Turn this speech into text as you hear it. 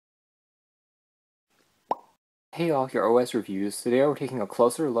Hey all, your OS reviews. Today we're taking a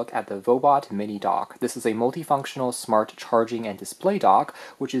closer look at the Vobot mini dock. This is a multifunctional smart charging and display dock,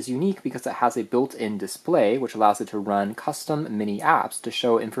 which is unique because it has a built-in display which allows it to run custom mini apps to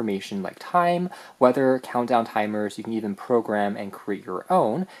show information like time, weather, countdown timers. You can even program and create your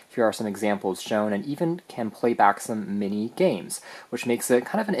own. Here are some examples shown, and even can play back some mini games, which makes it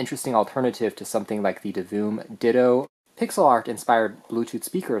kind of an interesting alternative to something like the Devoom Ditto pixel art inspired Bluetooth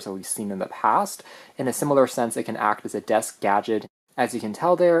speakers that we've seen in the past. In a similar sense, it can act as a desk gadget, as you can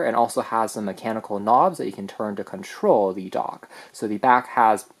tell there, and also has some mechanical knobs that you can turn to control the dock. So the back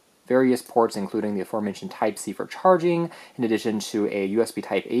has various ports, including the aforementioned Type-C for charging, in addition to a USB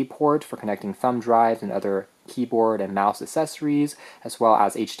Type-A port for connecting thumb drives and other keyboard and mouse accessories, as well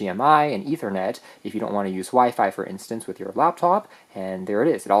as HDMI and Ethernet if you don't want to use Wi-Fi, for instance, with your laptop. And there it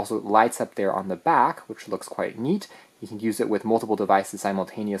is. It also lights up there on the back, which looks quite neat. You can use it with multiple devices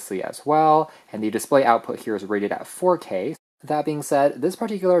simultaneously as well, and the display output here is rated at 4K. That being said, this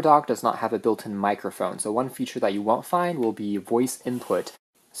particular dock does not have a built-in microphone, so one feature that you won't find will be voice input.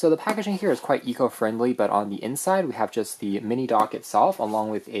 So the packaging here is quite eco-friendly, but on the inside we have just the mini dock itself,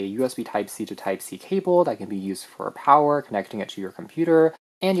 along with a USB Type-C to Type-C cable that can be used for power, connecting it to your computer.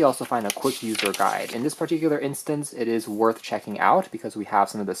 And you also find a quick user guide. In this particular instance, it is worth checking out because we have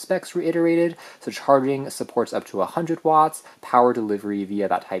some of the specs reiterated. So charging supports up to 100 watts, power delivery via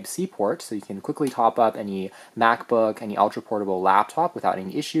that Type-C port, so you can quickly top up any MacBook, any ultra-portable laptop without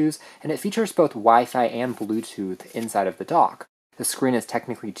any issues, and it features both Wi-Fi and Bluetooth inside of the dock. The screen is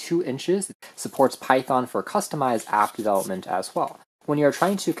technically 2 inches, it supports Python for customized app development as well. When you're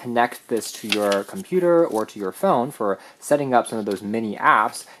trying to connect this to your computer or to your phone for setting up some of those mini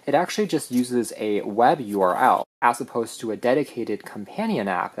apps, it actually just uses a web URL as opposed to a dedicated companion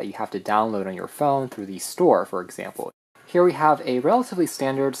app that you have to download on your phone through the store, for example. Here we have a relatively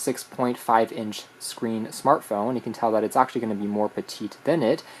standard 6.5-inch screen smartphone. You can tell that it's actually going to be more petite than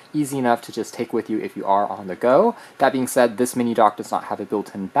it, easy enough to just take with you if you are on the go. That being said, this mini dock does not have a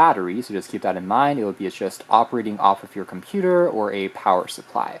built-in battery, so just keep that in mind. It will be just operating off of your computer or a power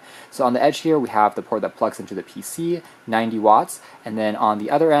supply. So on the edge here, we have the port that plugs into the PC, 90 watts, and then on the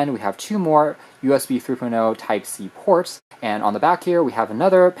other end, we have 2 more USB 3.0 Type-C ports, and on the back here, we have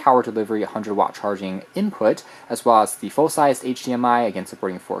another power delivery 100-watt charging input, as well as the full-sized HDMI, again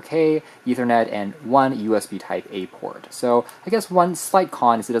supporting 4K, Ethernet, and 1 USB Type-A port. So I guess one slight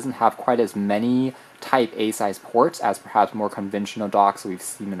con is it doesn't have quite as many Type-A size ports as perhaps more conventional docks we've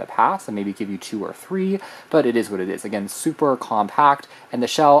seen in the past, and maybe give you 2 or 3, but it is what it is. Again, super compact, and the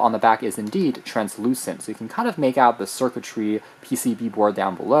shell on the back is indeed translucent, so you can kind of make out the circuitry PCB board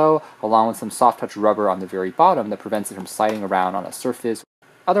down below, along with some soft touch rubber on the very bottom that prevents it from sliding around on a surface.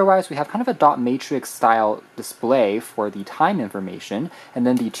 Otherwise, we have kind of a dot matrix style display for the time information, and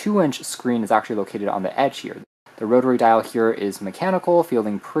then the 2-inch screen is actually located on the edge here. The rotary dial here is mechanical,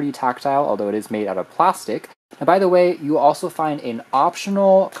 feeling pretty tactile, although it is made out of plastic. And by the way, you also find an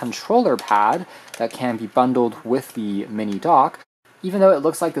optional controller pad that can be bundled with the mini dock. Even though it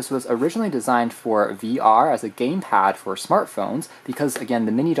looks like this was originally designed for VR as a gamepad for smartphones, because again,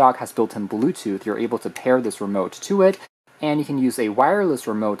 the mini dock has built-in Bluetooth, you're able to pair this remote to it, and you can use a wireless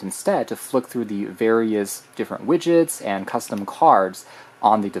remote instead to flick through the various different widgets and custom cards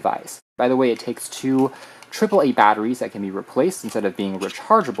on the device. By the way, it takes 2 AAA batteries that can be replaced instead of being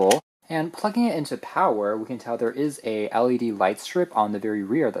rechargeable, and plugging it into power, we can tell there is a LED light strip on the very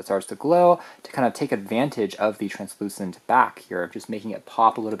rear that starts to glow to kind of take advantage of the translucent back here, just making it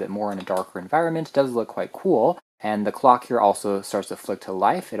pop a little bit more in a darker environment. It does look quite cool. And the clock here also starts to flick to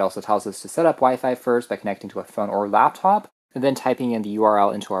life. It also tells us to set up Wi-Fi first by connecting to a phone or laptop, and then typing in the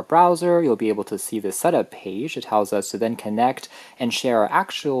URL into our browser. You'll be able to see the setup page. It tells us to then connect and share our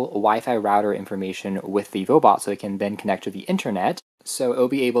actual Wi-Fi router information with the Vobot so it can then connect to the internet. So it'll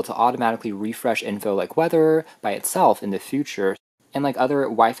be able to automatically refresh info like weather by itself in the future. And like other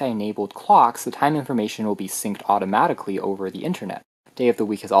Wi-Fi enabled clocks, the time information will be synced automatically over the internet. Day of the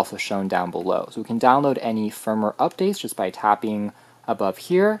week is also shown down below. So we can download any firmware updates just by tapping above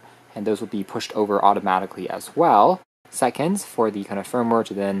here, and those will be pushed over automatically as well. Seconds for the kind of firmware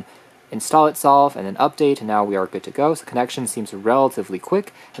to then install itself and then update, and now we are good to go. So connection seems relatively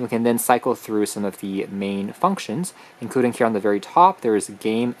quick, and we can then cycle through some of the main functions, including here on the very top, there is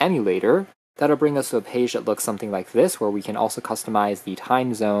Game Emulator. That'll bring us to a page that looks something like this, where we can also customize the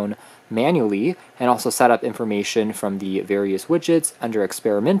time zone manually and also set up information from the various widgets. Under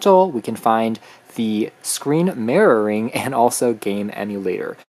Experimental, we can find the screen mirroring and also Game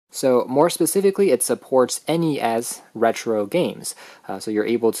Emulator. So more specifically, it supports NES retro games. So you're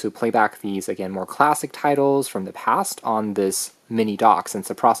able to play back these, again, more classic titles from the past on this mini dock, since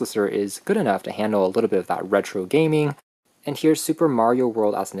the processor is good enough to handle a little bit of that retro gaming. And here's Super Mario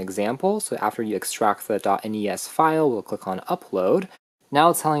World as an example. So after you extract the .nes file, we'll click on Upload.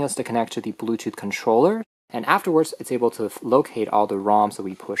 Now it's telling us to connect to the Bluetooth controller, and afterwards it's able to locate all the ROMs that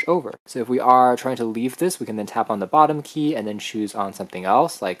we push over. So if we are trying to leave this, we can then tap on the bottom key and then choose on something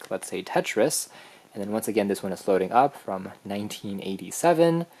else, like let's say Tetris. And then once again, this one is loading up from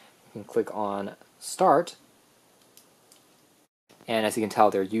 1987. You can click on Start. And as you can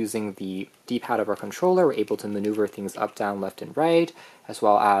tell, they're using the D-pad of our controller. We're able to maneuver things up, down, left, and right, as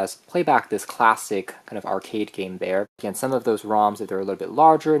well as play back this classic kind of arcade game there. Again, some of those ROMs, if they're a little bit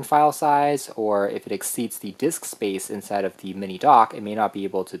larger in file size, or if it exceeds the disk space inside of the mini dock, it may not be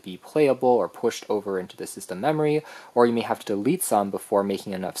able to be playable or pushed over into the system memory, or you may have to delete some before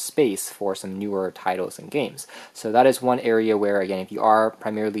making enough space for some newer titles and games. So that is one area where, again, if you are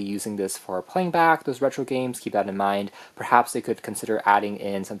primarily using this for playing back those retro games, keep that in mind. Perhaps they could consider adding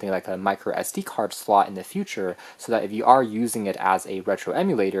in something like a micro SD card slot in the future, so that if you are using it as a retro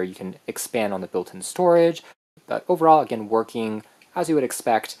emulator, you can expand on the built-in storage. But overall, again, working as you would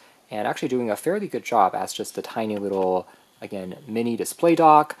expect, and actually doing a fairly good job as just a tiny little, again, mini display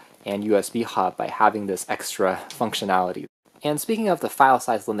dock and USB hub by having this extra functionality. And speaking of the file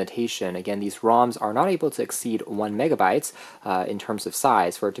size limitation, again, these ROMs are not able to exceed 1 megabytes in terms of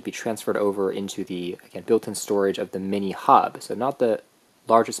size for it to be transferred over into the, again, built-in storage of the mini hub. So not the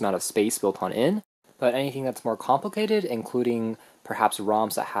largest amount of space built on in, but anything that's more complicated, including perhaps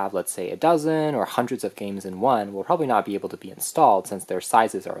ROMs that have, let's say, a dozen or hundreds of games in one, will probably not be able to be installed since their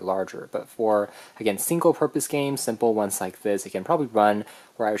sizes are larger. But for, again, single-purpose games, simple ones like this, it can probably run,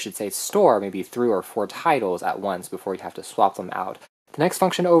 or I should say store, maybe 3 or 4 titles at once before you have to swap them out. The next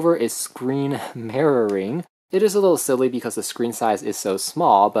function over is screen mirroring. It is a little silly because the screen size is so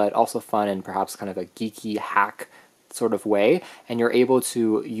small, but also fun and perhaps kind of a geeky hack sort of way, and you're able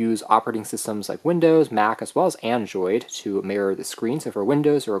to use operating systems like Windows, Mac, as well as Android to mirror the screen. So for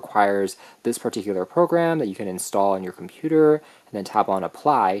Windows, it requires this particular program that you can install on your computer and then tap on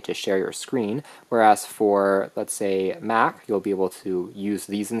Apply to share your screen, whereas for, let's say, Mac, you'll be able to use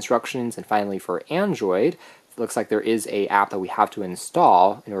these instructions. And finally for Android, it looks like there is an app that we have to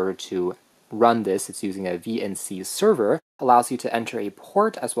install in order to run this. It's using a VNC server. Allows you to enter a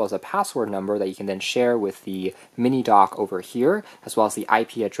port as well as a password number that you can then share with the mini dock over here, as well as the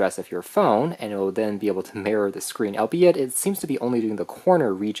IP address of your phone, and it will then be able to mirror the screen, albeit it seems to be only doing the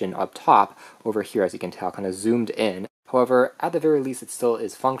corner region up top over here, as you can tell, kind of zoomed in. However, at the very least, it still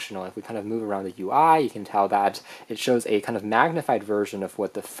is functional. If we kind of move around the UI, you can tell that it shows a kind of magnified version of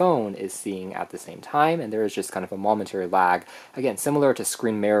what the phone is seeing at the same time, and there is just kind of a momentary lag, again, similar to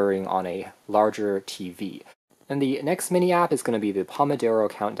screen mirroring on a larger TV. And the next mini app is going to be the Pomodoro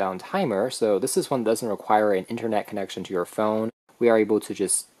countdown timer. So this is one that doesn't require an internet connection to your phone. We are able to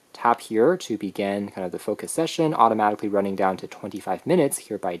just tap here to begin kind of the focus session, automatically running down to 25 minutes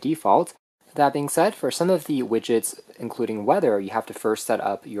here by default. That being said, for some of the widgets, including weather, you have to first set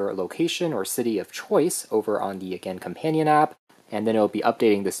up your location or city of choice over on the, again, companion app, and then it'll be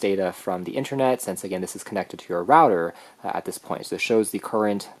updating this data from the internet, since, again, this is connected to your router at this point. So it shows the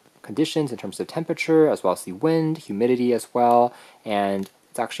current conditions in terms of temperature, as well as the wind, humidity as well, and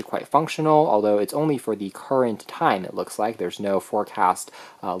it's actually quite functional, although it's only for the current time, it looks like. There's no forecast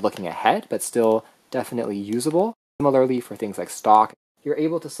looking ahead, but still definitely usable. Similarly, for things like stock, you're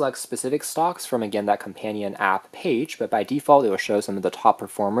able to select specific stocks from, again, that companion app page, but by default, it will show some of the top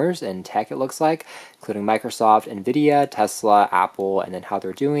performers in tech, it looks like, including Microsoft, Nvidia, Tesla, Apple, and then how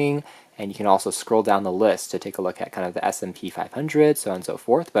they're doing. And you can also scroll down the list to take a look at kind of the S&P 500, so on and so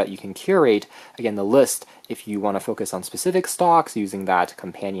forth. But you can curate, again, the list if you want to focus on specific stocks using that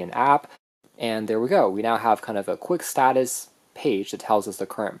companion app. And there we go. We now have kind of a quick status page that tells us the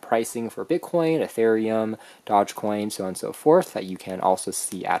current pricing for Bitcoin, Ethereum, Dogecoin, so on and so forth, that you can also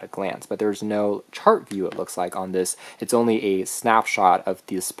see at a glance. But there's no chart view, it looks like, on this. It's only a snapshot of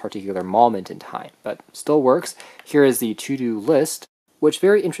this particular moment in time, but still works. Here is the to-do list, which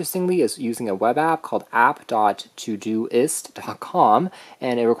very interestingly is using a web app called app.todoist.com,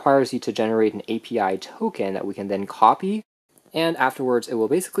 and it requires you to generate an API token that we can then copy, and afterwards it will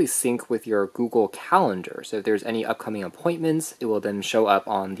basically sync with your Google Calendar. So if there's any upcoming appointments, it will then show up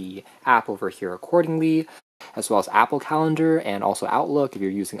on the app over here accordingly, as well as Apple Calendar and also Outlook if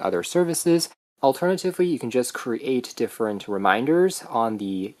you're using other services. Alternatively, you can just create different reminders on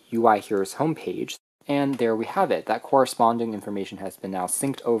the UI Here's homepage. And there we have it. That corresponding information has been now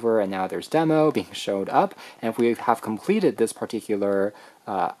synced over, and now there's demo being showed up. And if we have completed this particular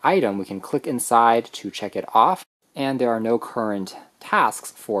item, we can click inside to check it off. And there are no current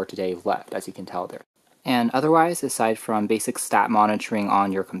tasks for today left, as you can tell there. And otherwise, aside from basic stat monitoring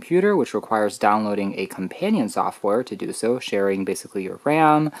on your computer, which requires downloading a companion software to do so, sharing basically your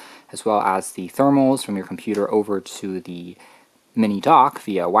RAM, as well as the thermals from your computer over to the mini dock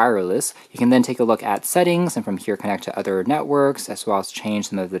via wireless, you can then take a look at settings and from here connect to other networks, as well as change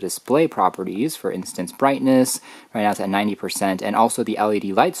some of the display properties, for instance brightness. Right now it's at 90%, and also the LED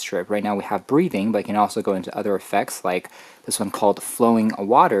light strip. Right now we have breathing, but you can also go into other effects like this one called flowing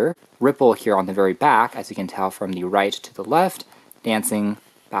water, ripple here on the very back, as you can tell from the right to the left, dancing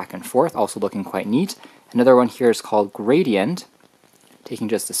back and forth, also looking quite neat. Another one here is called gradient, taking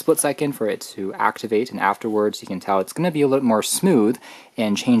just a split second for it to activate, and afterwards you can tell it's going to be a little more smooth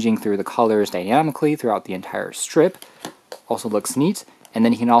and changing through the colors dynamically throughout the entire strip. Also looks neat. And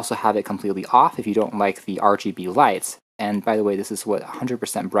then you can also have it completely off if you don't like the RGB lights. And by the way, this is what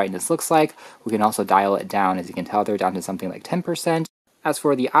 100% brightness looks like. We can also dial it down, as you can tell, they're down to something like 10%. As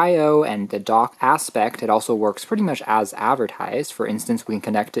for the I/O and the dock aspect, it also works pretty much as advertised. For instance, we can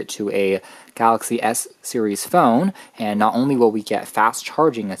connect it to a Galaxy S series phone, and not only will we get fast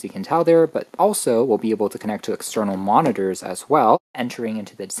charging, as you can tell there, but also we'll be able to connect to external monitors as well, entering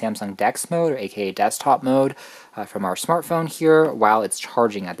into the Samsung DeX mode, or aka desktop mode, from our smartphone here, while it's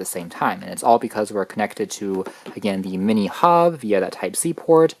charging at the same time. And it's all because we're connected to, again, the mini hub via that Type-C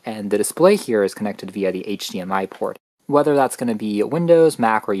port, and the display here is connected via the HDMI port. Whether that's going to be Windows,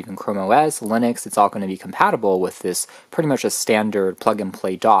 Mac, or even Chrome OS, Linux, it's all going to be compatible with this pretty much a standard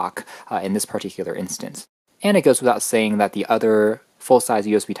plug-and-play dock in this particular instance. And it goes without saying that the other full-size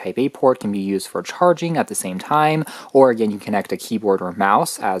USB Type-A port can be used for charging at the same time, or again you can connect a keyboard or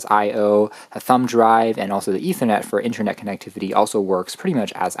mouse as I/O, a thumb drive, and also the Ethernet for internet connectivity also works pretty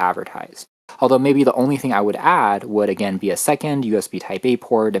much as advertised. Although maybe the only thing I would add would again be a second USB Type-A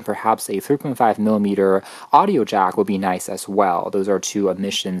port, and perhaps a 3.5mm audio jack would be nice as well. Those are two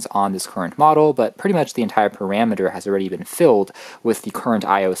omissions on this current model, but pretty much the entire parameter has already been filled with the current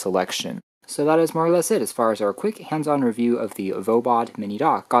I/O selection. So that is more or less it as far as our quick hands-on review of the Vobot mini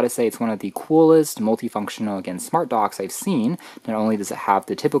dock. Gotta say, it's one of the coolest multifunctional, again, smart docks I've seen. Not only does it have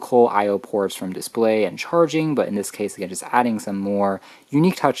the typical I/O ports from display and charging, but in this case, again, just adding some more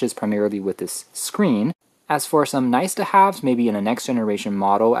unique touches primarily with this screen. As for some nice-to-haves, maybe in a next-generation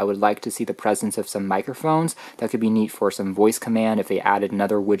model, I would like to see the presence of some microphones. That could be neat for some voice command. If they added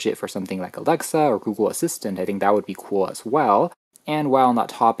another widget for something like Alexa or Google Assistant, I think that would be cool as well. And while on that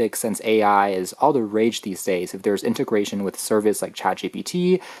topic, since AI is all the rage these days, if there's integration with service like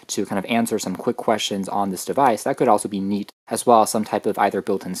ChatGPT to kind of answer some quick questions on this device, that could also be neat, as well as some type of either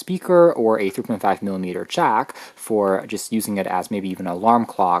built-in speaker or a 3.5mm jack for just using it as maybe even an alarm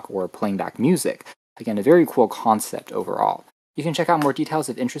clock or playing back music. Again, a very cool concept overall. You can check out more details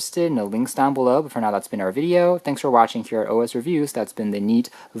if interested in the links down below, but for now that's been our video. Thanks for watching here at OS Reviews. That's been the neat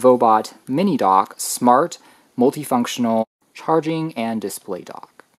Vobot mini dock, smart, multifunctional, charging and display dock.